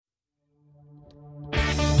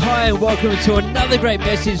Hi, and welcome to another great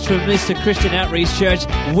message from Mr. Christian Outreach Church.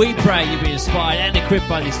 We pray you'll be inspired and equipped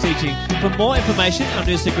by this teaching. For more information on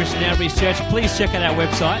Mr. Christian Outreach Church, please check out our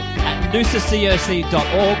website at noosacoc.org.au.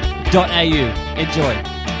 Enjoy.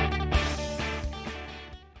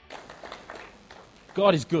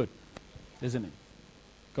 God is good, isn't He?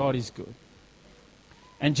 God is good.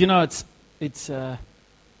 And you know, it's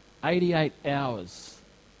 88 hours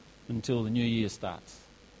until the new year starts.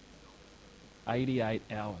 88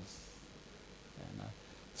 hours. And,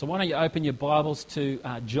 so why don't you open your Bibles to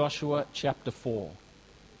Joshua chapter 4.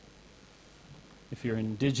 If you're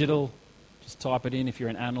in digital, just type it in. If you're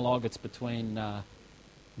in analog, it's between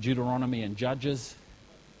Deuteronomy and Judges.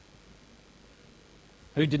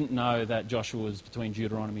 Who didn't know that Joshua was between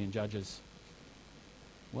Deuteronomy and Judges?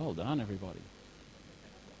 Well done, everybody.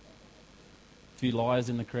 A few liars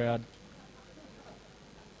in the crowd.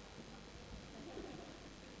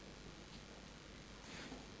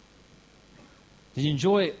 Did you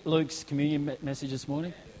enjoy Luke's communion message this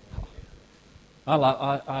morning? I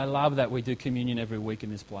love that we do communion every week in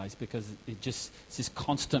this place, because it's this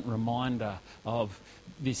constant reminder of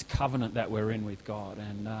this covenant that we're in with God.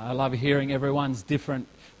 And I love hearing everyone's different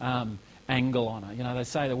angle on it. You know, they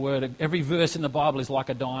say every verse in the Bible is like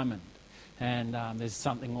a diamond. And there's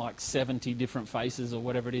something like 70 different faces or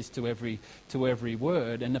whatever it is to every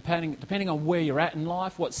word. And depending on where you're at in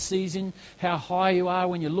life, what season, how high you are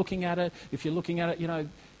when you're looking at it, if you're looking at it, you know,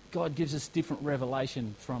 God gives us different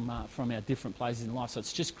revelation from our different places in life. So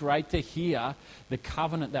it's just great to hear the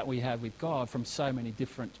covenant that we have with God from so many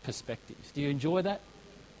different perspectives. Do you enjoy that?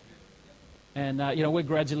 And, you know, we're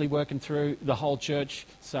gradually working through the whole church.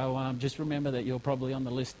 So just remember that you're probably on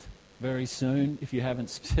the list very soon if you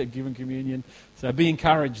haven't given communion. So be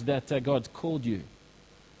encouraged that God's called you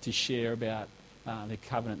to share about the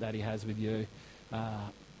covenant that He has with you.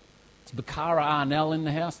 It's Bakara Arnell in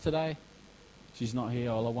the house today. She's not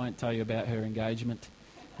here. I won't tell you about her engagement.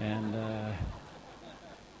 And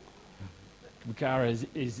Bakara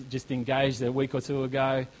is just engaged a week or two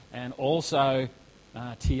ago. And also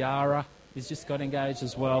Tiara has just got engaged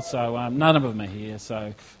as well. So none of them are here,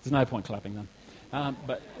 so there's no point clapping them.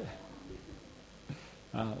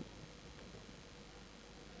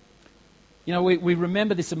 You know, we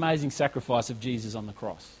remember this amazing sacrifice of Jesus on the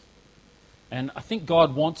cross. And I think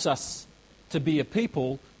God wants us to be a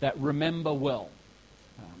people that remember well.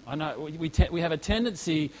 I know we have a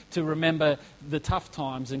tendency to remember the tough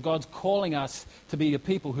times, and God's calling us to be a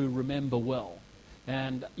people who remember well.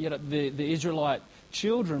 And you know, the Israelite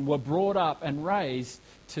children were brought up and raised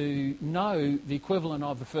to know the equivalent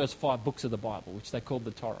of the first 5 books of the Bible, which they called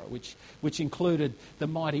the Torah, which included the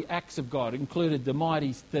mighty acts of God, included the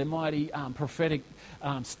mighty prophetic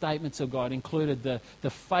statements of God, included the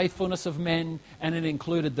faithfulness of men, and it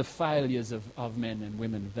included the failures of men and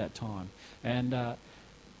women of that time. And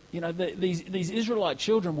you know, these Israelite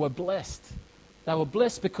children were blessed. They were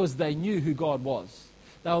blessed because they knew who God was.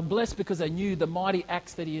 They were blessed because they knew the mighty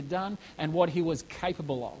acts that He had done and what He was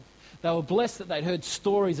capable of. They were blessed that they'd heard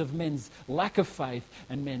stories of men's lack of faith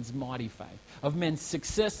and men's mighty faith, of men's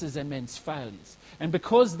successes and men's failures. And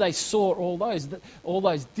because they saw all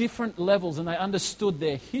those different levels, and they understood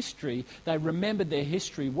their history, they remembered their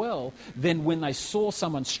history well, then when they saw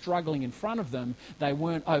someone struggling in front of them, they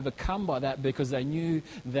weren't overcome by that, because they knew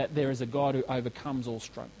that there is a God who overcomes all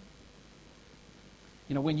struggle.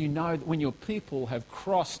 You know, when your people have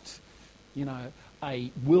crossed, you know,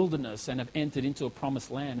 a wilderness and have entered into a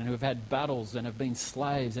promised land, and who have had battles and have been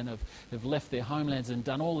slaves and have left their homelands and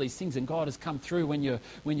done all these things, and God has come through when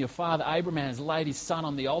your father Abraham has laid his son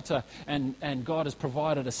on the altar and God has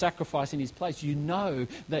provided a sacrifice in his place, you know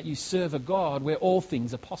that you serve a God where all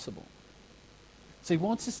things are possible. So He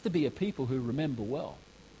wants us to be a people who remember well.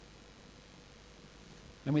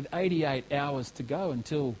 And with 88 hours to go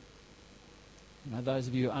until, you know, those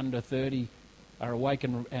of you under 30 are awake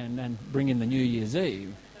and bring in the New Year's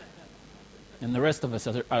Eve. And the rest of us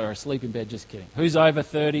are asleep in bed. Just kidding. Who's over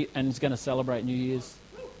 30 and is going to celebrate New Year's?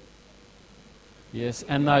 Yes,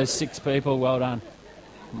 and those 6 people, well done.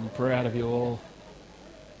 I'm proud of you all.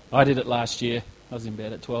 I did it last year. I was in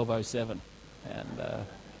bed at 12:07. And it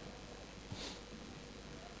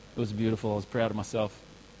was beautiful. I was proud of myself.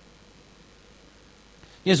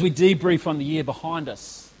 As we debrief on the year behind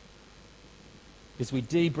us,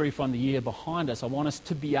 I want us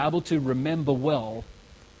to be able to remember well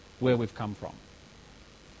where we've come from.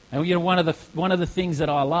 And you know, one of the things that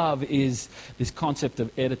I love is this concept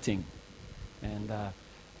of editing. And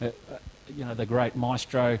you know, the great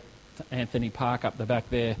maestro Anthony Park up the back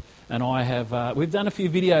there, and I have we've done a few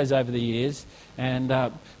videos over the years,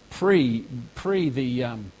 and pre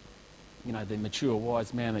the the mature,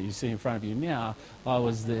 wise man that you see in front of you now, I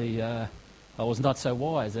was not so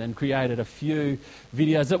wise and created a few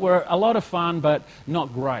videos that were a lot of fun but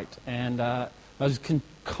not great. And I was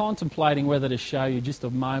contemplating whether to show you just a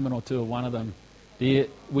moment or two of one of them.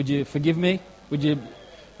 Would you forgive me? Would you?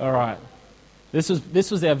 All right. This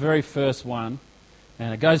was our very first one,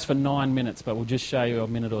 and it goes for 9 minutes, but we'll just show you a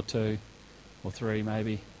minute or two, or 3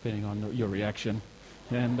 maybe, depending on your reaction.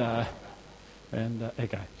 And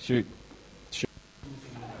okay, shoot.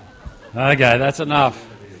 Okay, that's enough.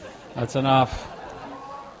 That's enough.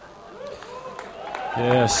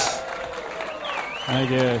 Yes.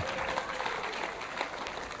 Thank you.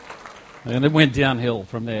 And it went downhill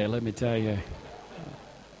from there, let me tell you.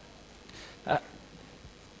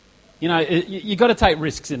 You got to take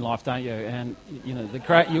risks in life, don't you? And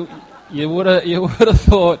you would have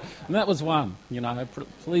thought, and that was one.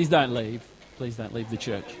 Please don't leave the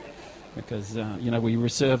church, because we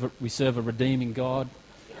serve a redeeming God,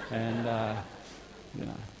 and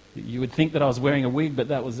you would think that I was wearing a wig, but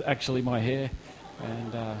that was actually my hair.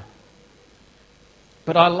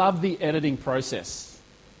 But I love the editing process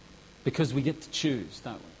because we get to choose,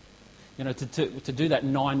 don't we? To do that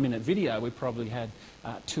 9-minute video, we probably had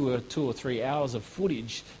 2 or 3 hours of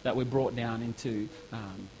footage that we brought down into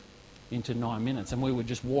 9 minutes, and we would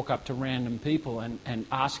just walk up to random people and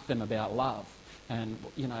ask them about love. And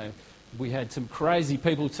we had some crazy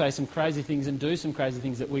people say some crazy things and do some crazy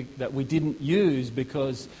things that we didn't use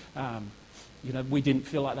because we didn't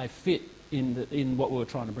feel like they fit in what we were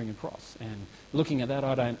trying to bring across. And looking at that,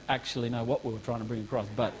 I don't actually know what we were trying to bring across,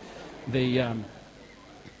 but the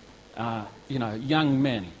young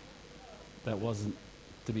men, that wasn't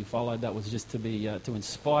to be followed. That was just to be to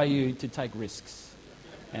inspire you to take risks,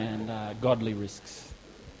 and godly risks.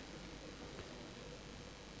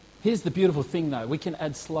 Here's the beautiful thing, though. We can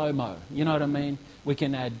add slow-mo. You know what I mean? We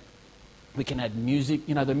can add music.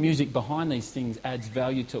 The music behind these things adds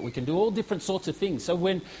value to it. We can do all different sorts of things. So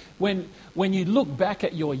when you look back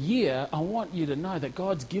at your year, I want you to know that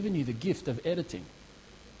God's given you the gift of editing.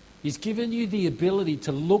 He's given you the ability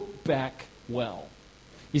to look back well.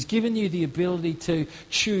 He's given you the ability to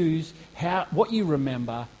choose what you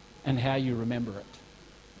remember and how you remember it.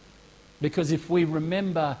 Because if we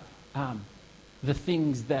remember the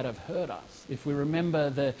things that have hurt us, if we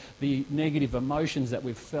remember the negative emotions that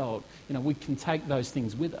we've felt, we can take those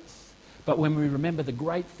things with us. But when we remember the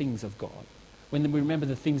great things of God, when we remember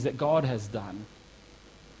the things that God has done,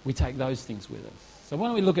 we take those things with us. So why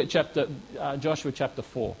don't we look at Joshua chapter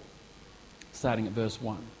 4, starting at verse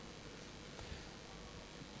 1.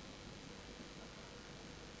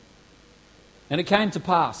 And it came to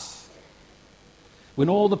pass, when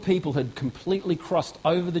all the people had completely crossed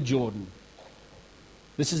over the Jordan.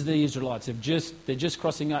 This is the Israelites. They're just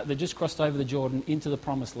crossed over the Jordan into the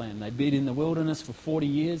promised land. They've been in the wilderness for 40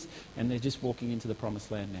 years, and they're just walking into the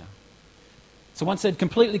promised land now. So once they'd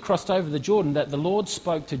completely crossed over the Jordan, that the Lord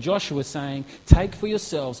spoke to Joshua, saying, "Take for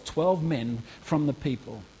yourselves 12 men from the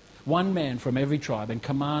people, 1 man from every tribe, and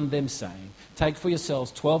command them, saying, Take for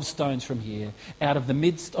yourselves 12 stones from here, out of the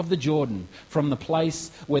midst of the Jordan, from the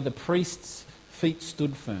place where the priest's feet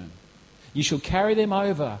stood firm. You shall carry them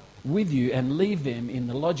over with you and leave them in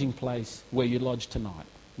the lodging place where you lodge tonight."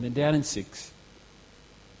 And then down in 6.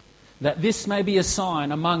 "That this may be a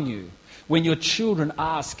sign among you, when your children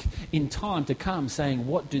ask in time to come, saying,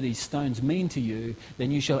 What do these stones mean to you?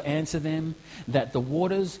 Then you shall answer them, that the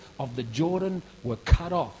waters of the Jordan were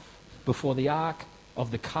cut off before the ark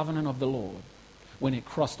of the covenant of the Lord, when it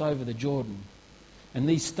crossed over the Jordan. And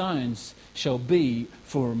these stones shall be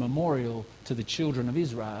for a memorial to the children of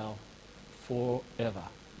Israel forever."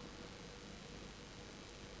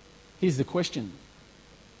 Here's the question.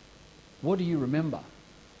 What do you remember?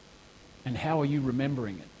 And how are you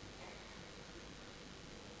remembering it?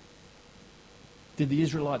 Did the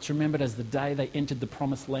Israelites remember it as the day they entered the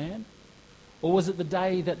promised land? Or was it the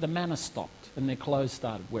day that the manna stopped and their clothes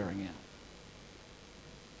started wearing out?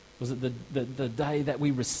 Was it the day that we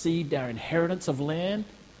received our inheritance of land?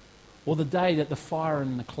 Or the day that the fire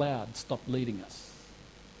and the cloud stopped leading us?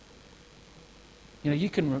 You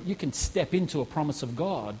can step into a promise of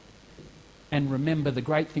God and remember the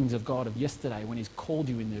great things of God of yesterday when He's called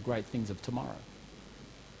you in the great things of tomorrow.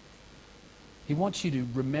 He wants you to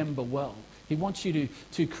remember well. He wants you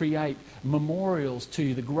to create memorials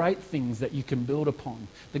to the great things that you can build upon.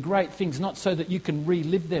 The great things, not so that you can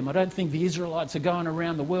relive them. I don't think the Israelites are going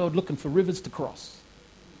around the world looking for rivers to cross.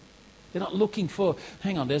 They're not looking for,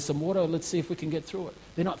 hang on, there's some water, let's see if we can get through it.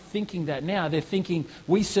 They're not thinking that now. They're thinking,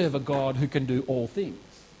 we serve a God who can do all things.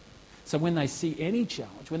 So when they see any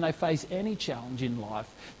challenge, when they face any challenge in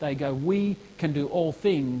life, they go, we can do all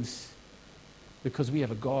things because we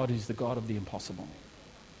have a God who's the God of the impossible.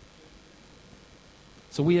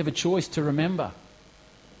 So we have a choice to remember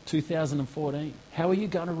 2014. How are you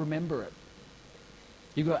going to remember it?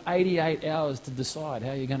 You've got 88 hours to decide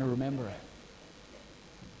how you're going to remember it.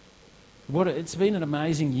 It's been an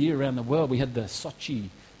amazing year around the world. We had the Sochi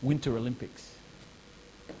Winter Olympics.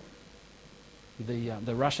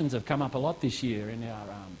 The Russians have come up a lot this year in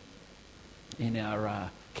our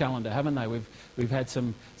calendar, haven't they? We've had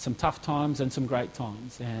some tough times and some great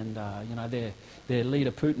times, and their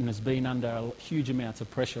leader Putin has been under huge amounts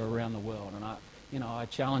of pressure around the world, and I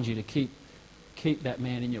challenge you to keep that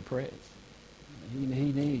man in your prayers. He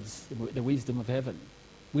needs the wisdom of heaven.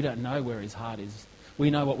 We don't know where his heart is. We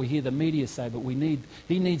know what we hear the media say, but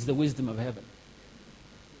he needs the wisdom of heaven.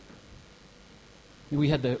 We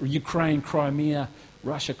had the Ukraine-Crimea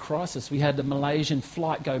Russia crisis. We had the Malaysian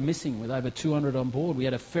flight go missing with over 200 on board. We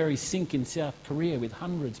had a ferry sink in South Korea with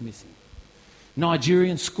hundreds missing.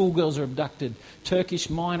 Nigerian schoolgirls are abducted. Turkish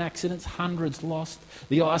mine accidents, hundreds lost.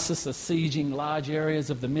 The ISIS are sieging large areas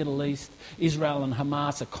of the Middle East. Israel and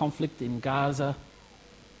Hamas, a conflict in Gaza.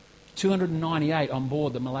 298 on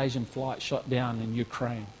board the Malaysian flight shot down in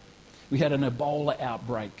Ukraine. We had an Ebola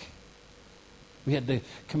outbreak. We had the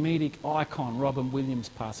comedic icon Robin Williams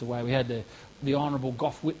pass away. We had the Honourable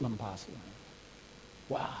Gough Whitlam pass away.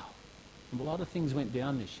 Wow. A lot of things went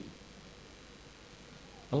down this year.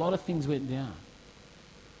 A lot of things went down.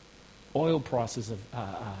 Oil prices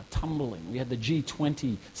are tumbling. We had the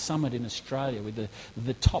G20 summit in Australia with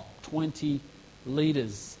the top 20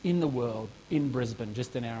 leaders in the world in Brisbane,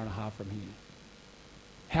 just an hour and a half from here.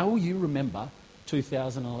 How will you remember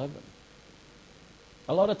 2011?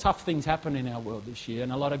 A lot of tough things happen in our world this year,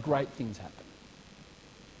 and a lot of great things happen.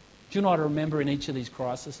 Do you know what I remember in each of these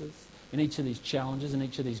crises, in each of these challenges, in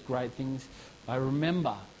each of these great things? I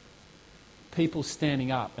remember people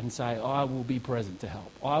standing up and say, I will be present to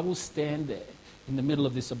help. I will stand there in the middle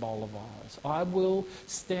of this Ebola virus. I will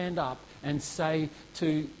stand up and say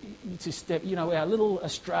to step, our little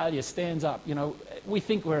Australia stands up. We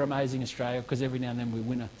think we're amazing Australia because every now and then we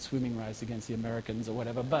win a swimming race against the Americans or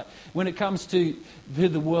whatever. But when it comes to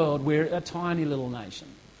the world, we're a tiny little nation.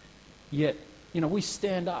 Yet, we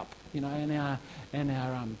stand up, and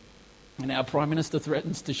our Prime Minister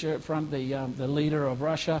threatens to shirt front the leader of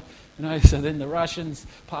Russia. So then the Russians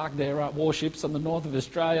park their warships on the north of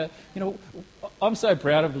Australia. I'm so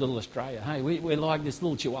proud of little Australia. Hey, we're like this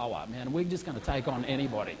little chihuahua, man. We're just going to take on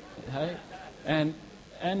anybody. Hey, and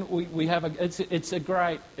we have it's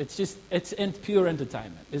pure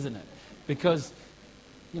entertainment, isn't it? Because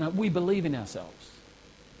we believe in ourselves,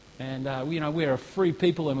 and we're a free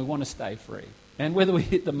people and we want to stay free. And whether we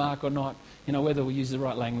hit the mark or not, whether we use the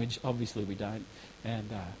right language, obviously we don't. And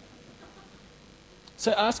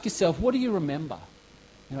so ask yourself, what do you remember?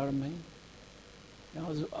 You know what I mean?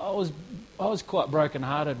 I was quite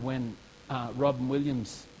broken-hearted when Robin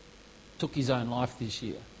Williams took his own life this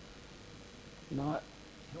year. We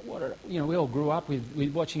all grew up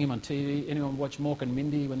with watching him on TV. Anyone watch Mork and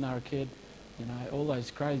Mindy when they were a kid? All those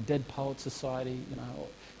crazy Dead Poets Society.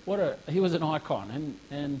 He was an icon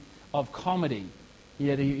and of comedy,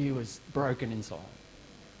 yet he was broken inside.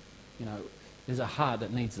 There's a heart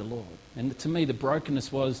that needs the Lord. And to me, the brokenness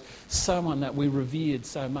was someone that we revered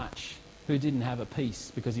so much who didn't have a peace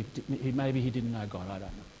because maybe he didn't know God. I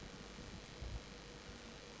don't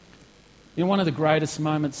know. One of the greatest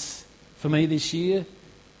moments for me this year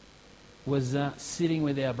was sitting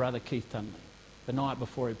with our brother Keith Tunley the night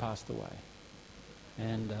before he passed away,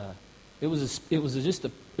 and it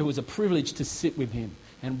was a privilege to sit with him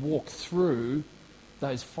and walk through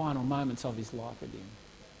those final moments of his life with him.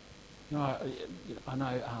 I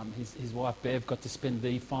know his wife Bev got to spend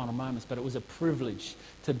the final moments, but it was a privilege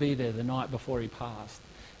to be there the night before he passed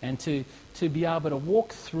and to be able to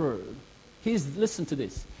walk through. Listen to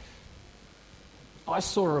this. I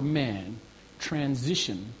saw a man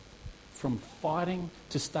transition from fighting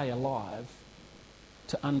to stay alive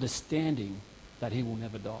to understanding that he will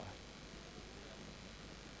never die.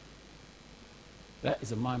 That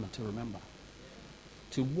is a moment to remember.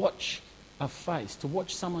 To watch a face, to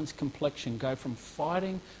watch someone's complexion go from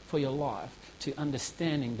fighting for your life to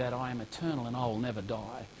understanding that I am eternal and I will never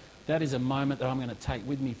die. That is a moment that I'm going to take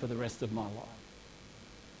with me for the rest of my life.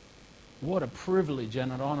 What a privilege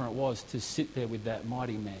and an honour it was to sit there with that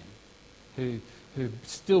mighty man who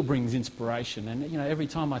still brings inspiration. And, every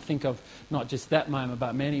time I think of not just that moment,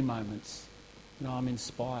 but many moments, I'm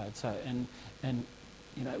inspired. So, and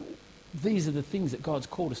these are the things that God's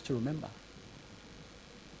called us to remember.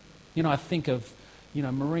 I think of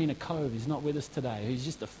Marina Cove is not with us today, who's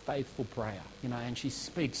just a faithful prayer, and she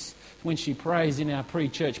speaks. When she prays in our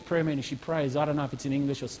pre-church prayer meeting, she prays, I don't know if it's in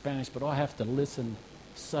English or Spanish, but I have to listen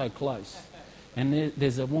so close. And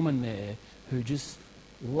there's a woman there who just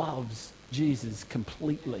loves Jesus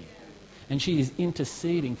completely. And she is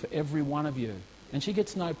interceding for every one of you. And she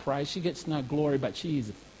gets no praise, she gets no glory, but she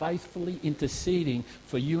is faithfully interceding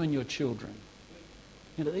for you and your children.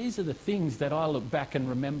 These are the things that I look back and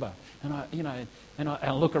remember. And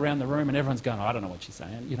I look around the room and everyone's going, I don't know what she's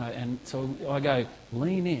saying. And so I go,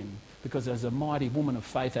 lean in, because there's a mighty woman of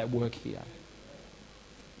faith at work here.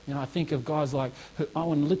 I think of guys like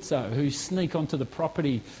Owen Litzo, who sneak onto the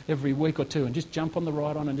property every week or two and just jump on the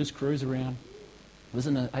ride-on and just cruise around.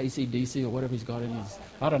 Listen to AC/DC or whatever he's got in his...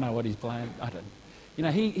 I don't know what he's playing. I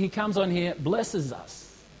don't... he comes on here, blesses us.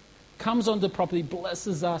 Comes onto the property,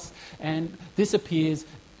 blesses us, and disappears.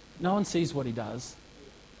 No one sees what he does.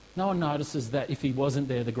 No one notices that if he wasn't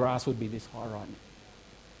there, the grass would be this high right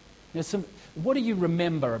now. What do you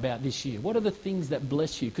remember about this year? What are the things that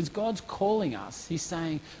bless you? Because God's calling us. He's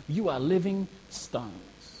saying, you are living stones.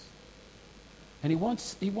 And He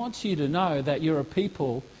wants you to know that you're a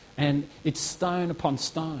people, and it's stone upon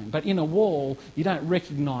stone. But in a wall, you don't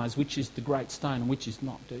recognise which is the great stone and which is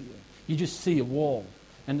not, do you? You just see a wall.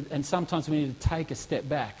 And sometimes we need to take a step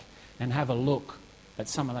back and have a look at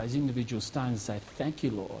some of those individual stones and say, thank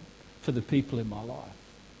you, Lord, for the people in my life.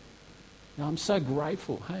 I'm so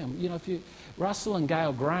grateful. Hey, Russell and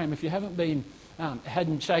Gail Graham, if you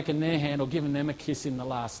hadn't shaken their hand or given them a kiss in the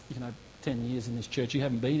last, 10 years in this church, you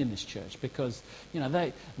haven't been in this church, because,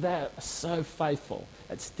 they're so faithful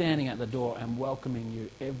at standing at the door and welcoming you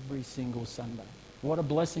every single Sunday. What a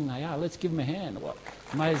blessing they are. Let's give them a hand. What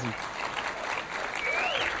amazing.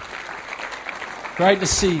 Great to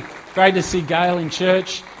see Gail in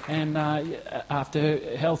church, and after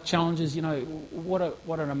her health challenges,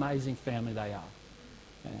 what an amazing family they are.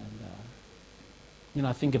 And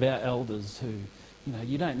I think of our elders who,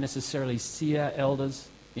 you don't necessarily see our elders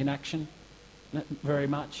in action very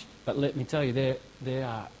much, but let me tell you, they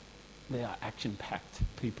are action-packed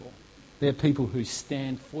people. They're people who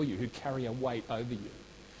stand for you, who carry a weight over you.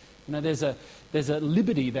 There's a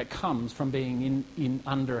liberty that comes from being in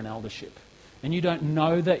under an eldership. And you don't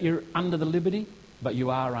know that you're under the liberty, but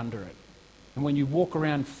you are under it. And when you walk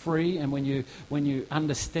around free, and when you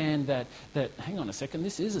understand that, hang on a second,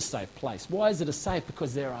 this is a safe place. Why is it a safe?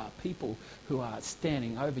 Because there are people who are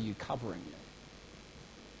standing over you, covering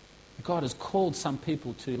you. God has called some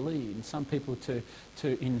people to lead and some people to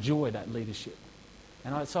enjoy that leadership.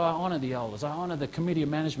 And so I honour the elders. I honour the committee of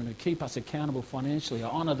management who keep us accountable financially. I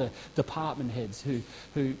honour the department heads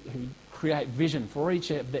who create vision for each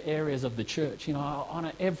of the areas of the church. I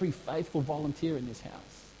honour every faithful volunteer in this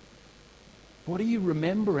house. What are you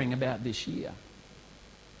remembering about this year?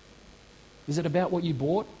 Is it about what you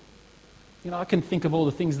bought? I can think of all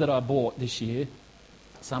the things that I bought this year.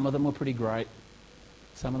 Some of them were pretty great.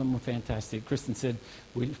 Some of them were fantastic. Kristen said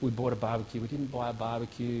we bought a barbecue. We didn't buy a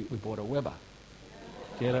barbecue. We bought a Weber.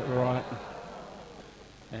 Get it right.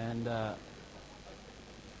 And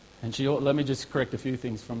let me just correct a few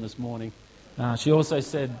things from this morning. She also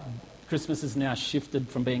said Christmas has now shifted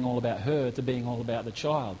from being all about her to being all about the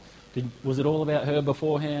child. Was it all about her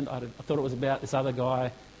beforehand? I thought it was about this other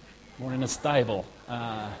guy, more in a stable.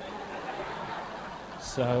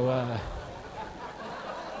 So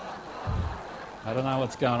I don't know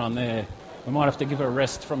what's going on there. We might have to give her a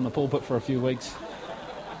rest from the pulpit for a few weeks.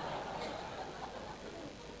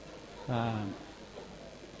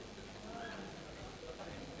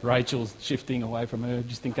 Rachel's shifting away from her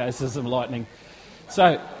just in case there's some lightning.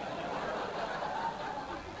 So,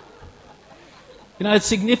 it's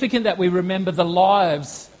significant that we remember the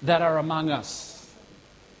lives that are among us.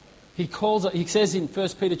 He says in 1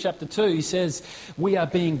 Peter chapter 2, he says, we are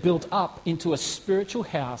being built up into a spiritual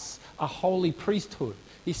house, a holy priesthood.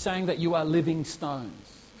 He's saying that you are living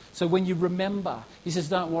stones. So when you remember, he says,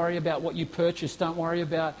 don't worry about what you purchased. Don't worry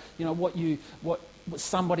about, what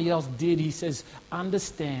somebody else did. He says,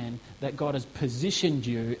 understand that God has positioned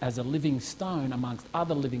you as a living stone amongst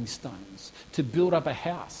other living stones to build up a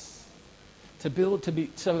house, so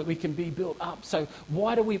that we can be built up. So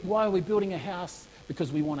why are we building a house?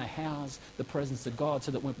 Because we want to house the presence of God,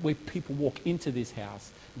 so that when people walk into this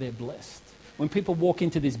house, they're blessed. When people walk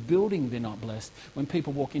into this building, they're not blessed. When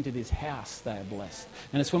people walk into this house, they are blessed.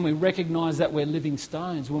 And it's when we recognise that we're living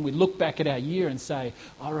stones, when we look back at our year and say,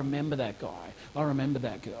 I remember that guy. I remember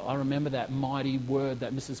that girl. I remember that mighty word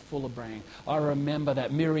that Mrs. Fuller brought. I remember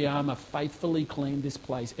that Miriama faithfully cleaned this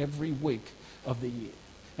place every week of the year.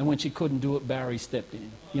 And when she couldn't do it, Barry stepped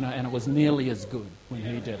in. And it was nearly as good when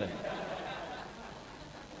he did it.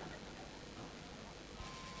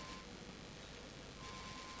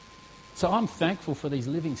 So I'm thankful for these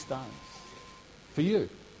living stones, for you.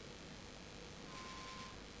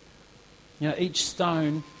 You know, each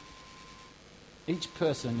stone, each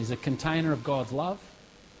person is a container of God's love.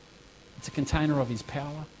 It's a container of his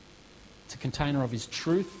power. It's a container of his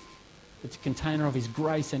truth. It's a container of his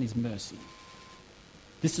grace and his mercy.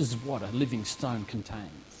 This is what a living stone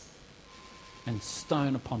contains. And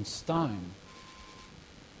stone upon stone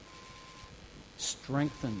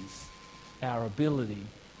strengthens our ability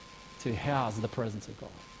to house the presence of God.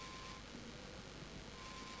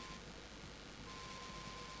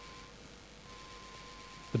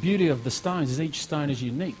 The beauty of the stones is each stone is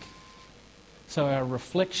unique. So our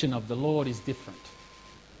reflection of the Lord is different.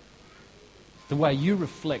 The way you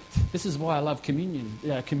reflect, this is why I love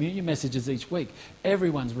communion messages each week.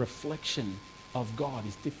 Everyone's reflection of God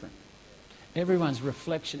is different. Everyone's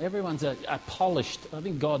reflection, everyone's a polished, I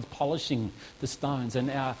think God's polishing the stones,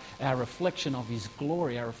 and our reflection of his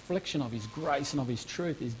glory, our reflection of his grace and of his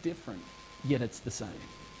truth is different, yet it's the same.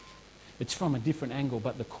 It's from a different angle,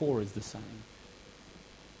 but the core is the same.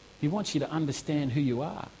 He wants you to understand who you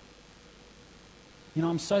are. You know,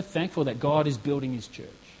 I'm so thankful that God is building his church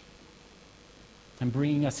and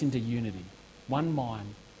bringing us into unity. One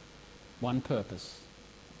mind, one purpose,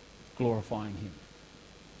 glorifying him.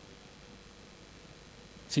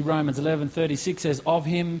 See, Romans 11:36 says, of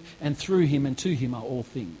him and through him and to him are all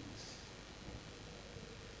things.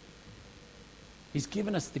 He's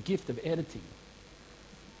given us the gift of editing.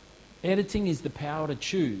 Editing is the power to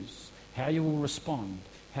choose how you will respond,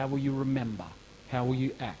 how will you remember, how will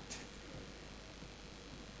you act.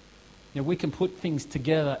 Now, we can put things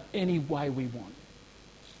together any way we want.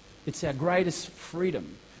 It's our greatest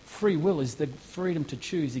freedom. Free will is the freedom to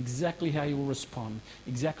choose exactly how you will respond,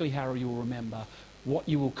 exactly how you will remember, what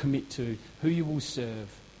you will commit to, who you will serve,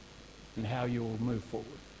 and how you will move forward.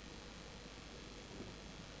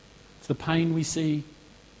 It's the pain we see,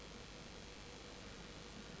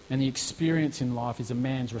 and the experience in life is a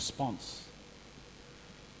man's response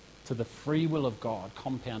to the free will of God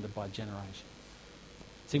compounded by generations.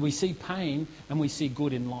 See, we see pain and we see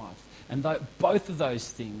good in life. And both of those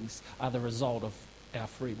things are the result of our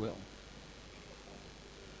free will.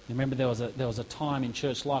 You remember there was a time in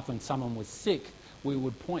church life when someone was sick, we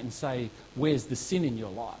would point and say, where's the sin in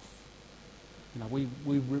your life? You know,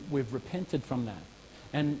 we've repented from that.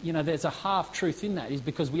 And, you know, there's a half-truth in that, is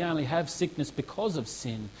because we only have sickness because of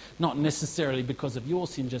sin, not necessarily because of your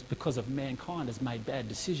sin, just because of mankind has made bad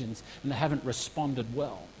decisions and they haven't responded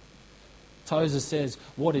well. Tozer says,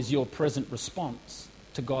 what is your present response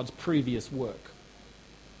to God's previous work?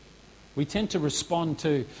 We tend to respond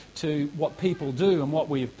to what people do and what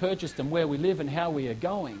we have purchased and where we live and how we are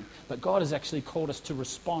going. But God has actually called us to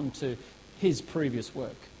respond to his previous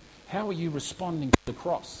work. How are you responding to the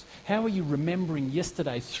cross? How are you remembering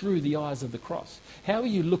yesterday through the eyes of the cross? How are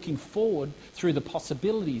you looking forward through the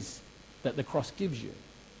possibilities that the cross gives you?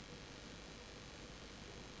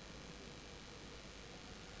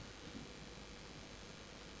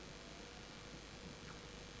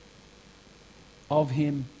 Of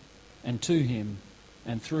him and to him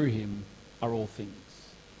and through him are all things.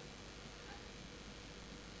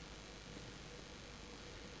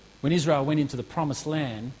 When Israel went into the promised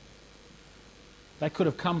land, they could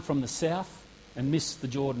have come from the south and missed the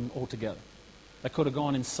Jordan altogether. They could have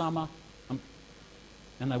gone in summer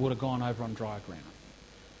and they would have gone over on dry ground.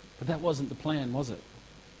 But that wasn't the plan, was it?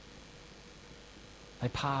 They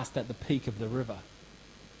passed at the peak of the river.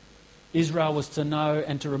 Israel was to know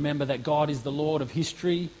and to remember that God is the Lord of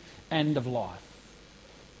history and of life.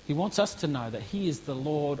 He wants us to know that he is the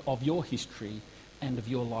Lord of your history and of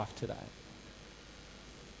your life today.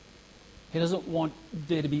 He doesn't want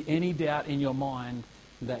there to be any doubt in your mind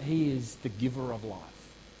that he is the giver of life.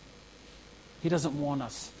 He doesn't want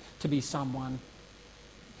us to be someone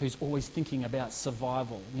who's always thinking about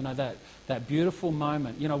survival. You know, that beautiful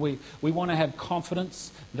moment. You know, we want to have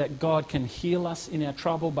confidence that God can heal us in our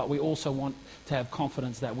trouble, but we also want to have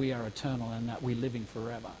confidence that we are eternal and that we're living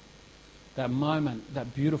forever. That moment,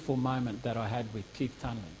 that beautiful moment that I had with Keith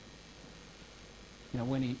Tunley. You know,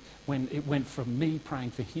 when it went from me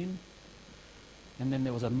praying for him, and then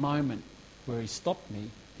there was a moment where he stopped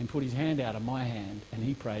me and put his hand out of my hand and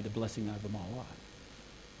he prayed a blessing over my life.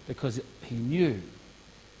 Because he knew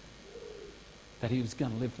that he was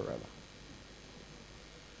going to live forever.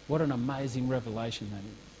 What an amazing revelation that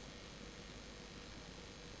is.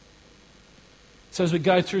 So as we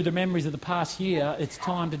go through the memories of the past year, it's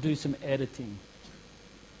time to do some editing.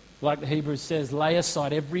 Like the Hebrews says, lay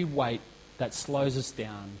aside every weight that slows us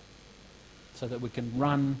down so that we can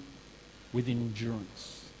run with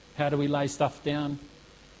endurance. How do we lay stuff down?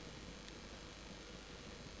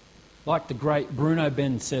 Like the great Bruno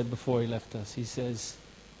Ben said before he left us, he says,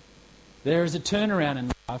 there is a turnaround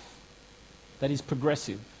in life that is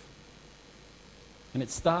progressive. And it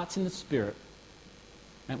starts in the spirit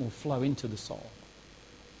and it will flow into the soul.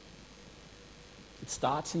 It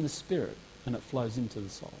starts in the spirit and it flows into the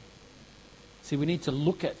soul. See, we need to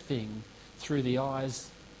look at things through the eyes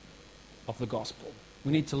of the gospel.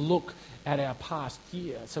 We need to look at our past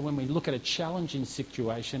year. So when we look at a challenging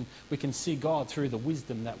situation, we can see God through the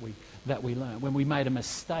wisdom that we learn. When we made a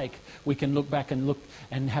mistake, we can look back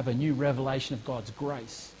and have a new revelation of God's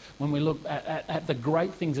grace. When we look at the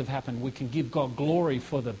great things that have happened, we can give God glory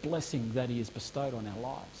for the blessing that He has bestowed on our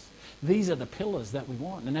lives. These are the pillars that we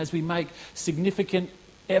want. And as we make significant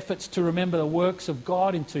efforts to remember the works of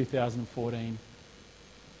God in 2014,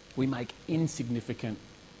 we make insignificant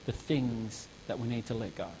the things that we need to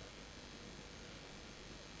let go.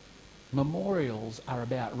 Memorials are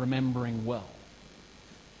about remembering well.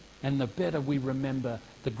 And the better we remember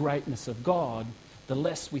the greatness of God, the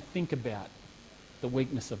less we think about the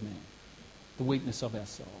weakness of man, the weakness of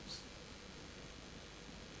ourselves.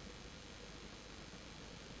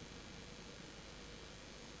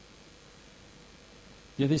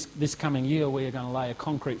 Yeah, this coming year we are going to lay a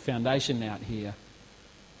concrete foundation out here.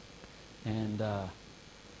 And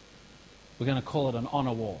we're going to call it an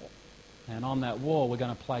honour wall. And on that wall we're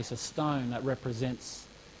going to place a stone that represents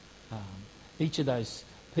each of those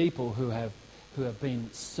people who have been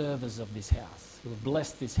servers of this house, who have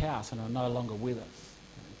blessed this house and are no longer with us.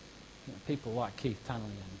 You know, people like Keith Tunley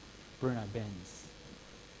and Bruno Benz,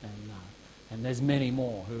 and there's many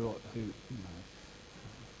more who you know,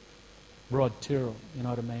 Rod Tyrrell, you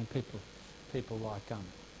know what I mean? People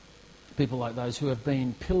like those who have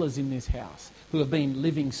been pillars in this house, who have been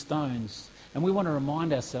living stones. And we want to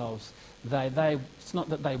remind ourselves it's not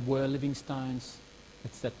that they were living stones,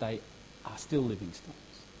 it's that they are still living stones.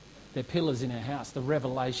 They're pillars in our house. The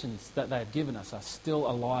revelations that they've given us are still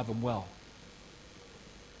alive and well.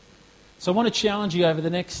 So I want to challenge you over the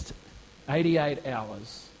next 88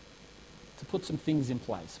 hours to put some things in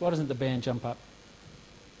place. Why doesn't the band jump up?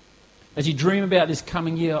 As you dream about this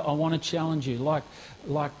coming year, I want to challenge you, like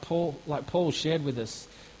Paul shared with us,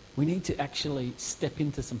 we need to actually step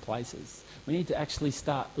into some places. We need to actually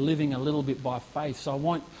start living a little bit by faith. So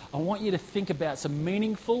I want you to think about some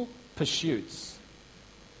meaningful pursuits.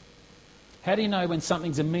 How do you know when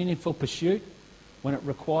something's a meaningful pursuit? When it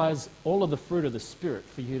requires all of the fruit of the Spirit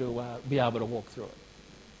for you to be able to walk through it.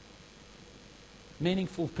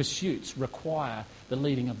 Meaningful pursuits require the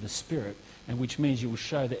leading of the Spirit, and which means you will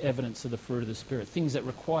show the evidence of the fruit of the Spirit. Things that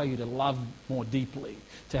require you to love more deeply,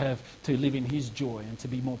 to live in His joy, and to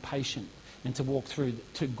be more patient, and to walk through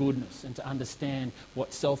to goodness, and to understand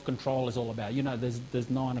what self-control is all about. You know, there's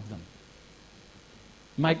 9 of them.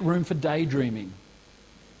 Make room for daydreaming.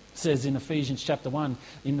 It says in Ephesians chapter 1,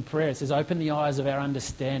 in the prayer, it says, open the eyes of our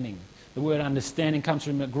understanding. The word understanding comes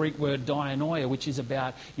from the Greek word dianoia, which is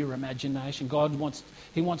about your imagination. God wants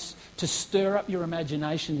to stir up your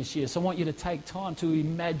imagination this year. So I want you to take time to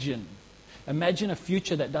imagine. Imagine a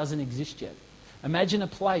future that doesn't exist yet. Imagine a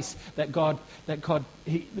place that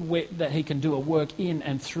He can do a work in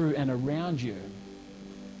and through and around you.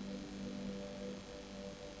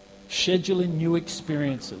 Schedule in new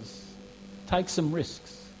experiences. Take some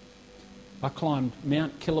risks. I climbed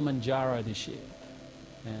Mount Kilimanjaro this year,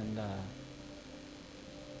 and it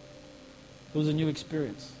was a new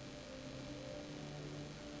experience.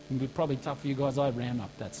 It would be probably tough for you guys. I ran up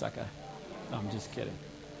that sucker. No, I'm just kidding.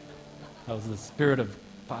 That was the spirit of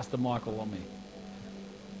Pastor Michael on me.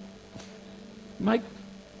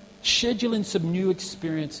 Schedule in some new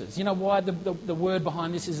experiences. You know why the word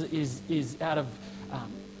behind this is out of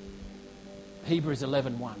Hebrews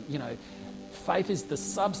 11:1. You know, faith is the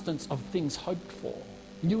substance of things hoped for.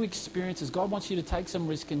 New experiences. God wants you to take some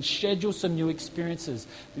risk and schedule some new experiences.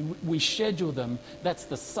 We schedule them. That's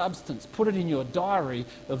the substance. Put it in your diary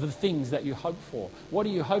of the things that you hope for. What are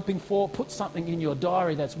you hoping for? Put something in your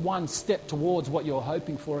diary that's one step towards what you're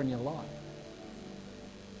hoping for in your life.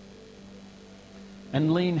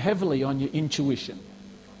 And lean heavily on your intuition.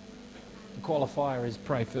 The qualifier is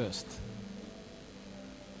pray first.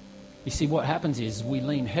 You see, what happens is we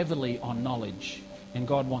lean heavily on knowledge, and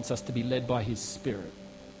God wants us to be led by His Spirit.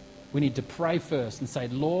 We need to pray first and say,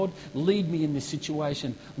 Lord, lead me in this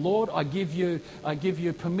situation. Lord, I give you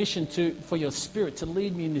permission for your Spirit to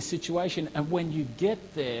lead me in this situation. And when you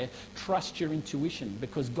get there, trust your intuition,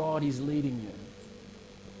 because God is leading you.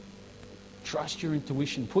 Trust your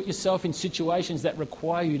intuition. Put yourself in situations that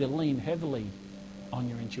require you to lean heavily on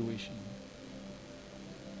your intuition.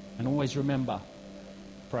 And always remember,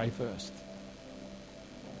 pray first.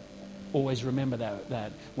 always remember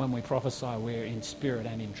that when we prophesy, we're in spirit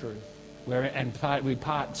and in truth. We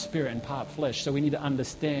part spirit and part flesh. So we need to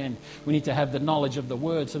understand, we need to have the knowledge of the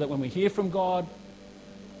word so that when we hear from God,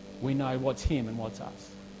 we know what's him and what's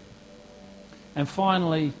us. And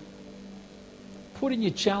finally, when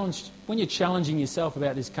you're challenging yourself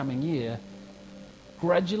about this coming year,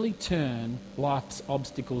 gradually turn life's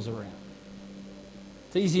obstacles around.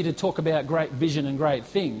 It's easy to talk about great vision and great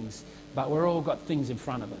things, but we've all got things in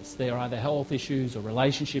front of us. They're either health issues or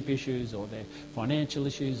relationship issues, or they're financial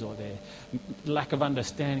issues, or they're lack of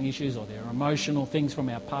understanding issues, or they're emotional things from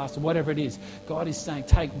our past, or whatever it is. God is saying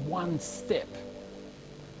take one step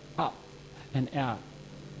up and out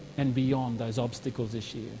and beyond those obstacles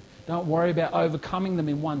this year. Don't worry about overcoming them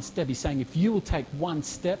in one step. He's saying if you will take one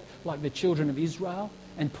step like the children of Israel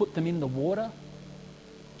and put them in the water,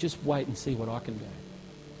 just wait and see what I can do.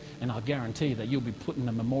 And I guarantee that you'll be putting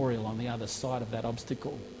a memorial on the other side of that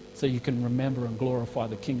obstacle so you can remember and glorify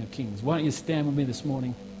the King of Kings. Why don't you stand with me this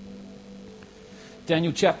morning?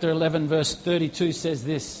 Daniel chapter 11 verse 32 says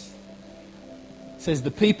this. It says,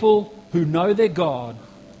 the people who know their God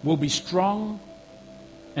will be strong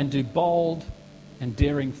and do bold and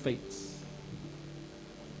daring feats.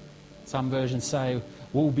 Some versions say,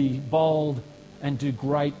 will be bold and do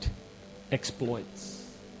great exploits.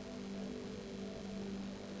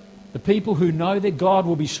 The people who know their God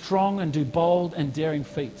will be strong and do bold and daring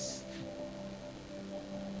feats.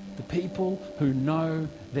 The people who know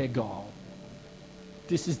their God.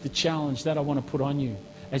 This is the challenge that I want to put on you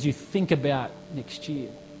as you think about next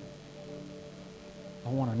year. I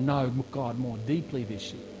want to know God more deeply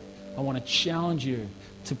this year. I want to challenge you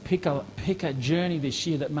to pick a journey this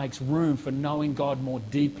year that makes room for knowing God more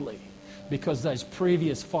deeply. Because those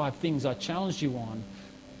previous 5 things I challenged you on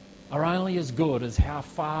are only as good as how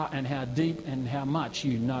far and how deep and how much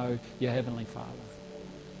you know your Heavenly Father.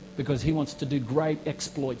 Because He wants to do great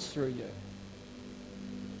exploits through you.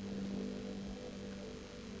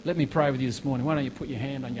 Let me pray with you this morning. Why don't you put your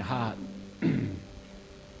hand on your heart?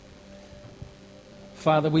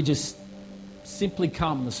 Father, we just simply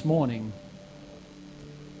come this morning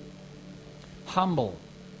humble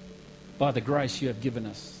by the grace you have given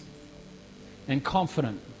us and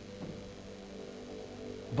confident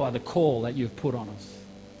by the call that you've put on us.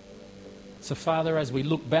 So, Father, as we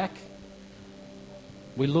look back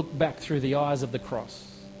through the eyes of the cross.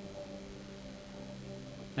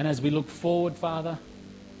 And as we look forward, Father,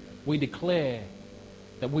 we declare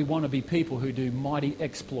that we want to be people who do mighty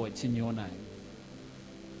exploits in your name.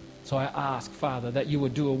 So I ask, Father, that you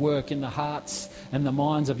would do a work in the hearts and the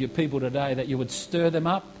minds of your people today, that you would stir them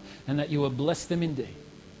up and that you would bless them indeed.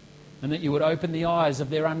 And that you would open the eyes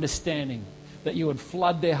of their understanding, that you would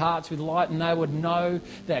flood their hearts with light and they would know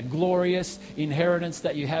that glorious inheritance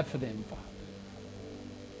that you have for them, Father.